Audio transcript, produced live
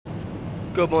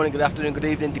Good morning, good afternoon, good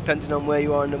evening, depending on where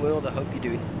you are in the world. I hope you're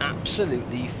doing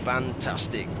absolutely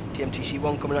fantastic.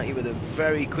 TMTC1 coming at you with a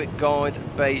very quick guide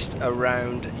based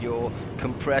around your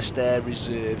compressed air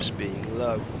reserves being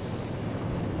low.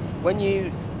 When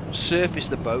you surface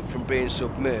the boat from being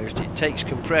submerged, it takes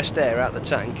compressed air out the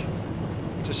tank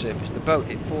to surface the boat.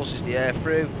 It forces the air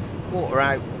through, water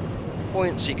out,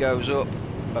 buoyancy goes up,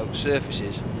 boat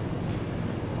surfaces.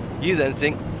 You then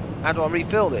think, how do I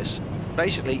refill this?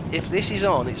 Basically, if this is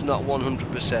on, it's not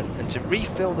 100%, and to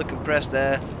refill the compressed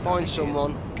air, find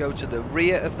someone, go to the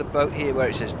rear of the boat here where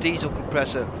it says diesel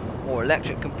compressor or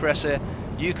electric compressor.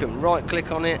 You can right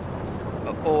click on it,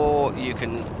 or you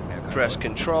can press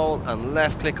control and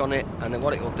left click on it, and then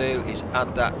what it will do is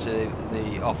add that to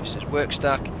the officer's work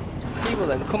stack. He will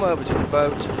then come over to the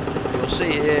boat. You'll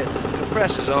see here the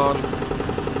compressor's on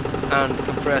and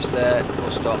compressed air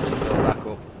will start to fill back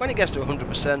up. When it gets to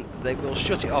 100%, they will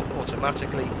shut it off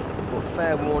automatically, but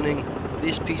fair warning,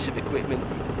 this piece of equipment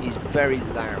is very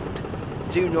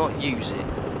loud. Do not use it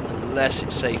unless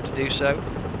it's safe to do so.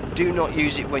 Do not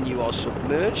use it when you are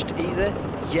submerged either.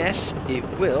 Yes, it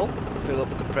will fill up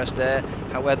compressed air,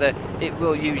 however, it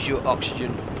will use your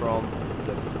oxygen from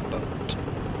the boat.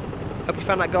 Hope you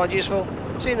found that guide useful.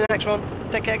 See you in the next one.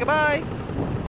 Take care, goodbye.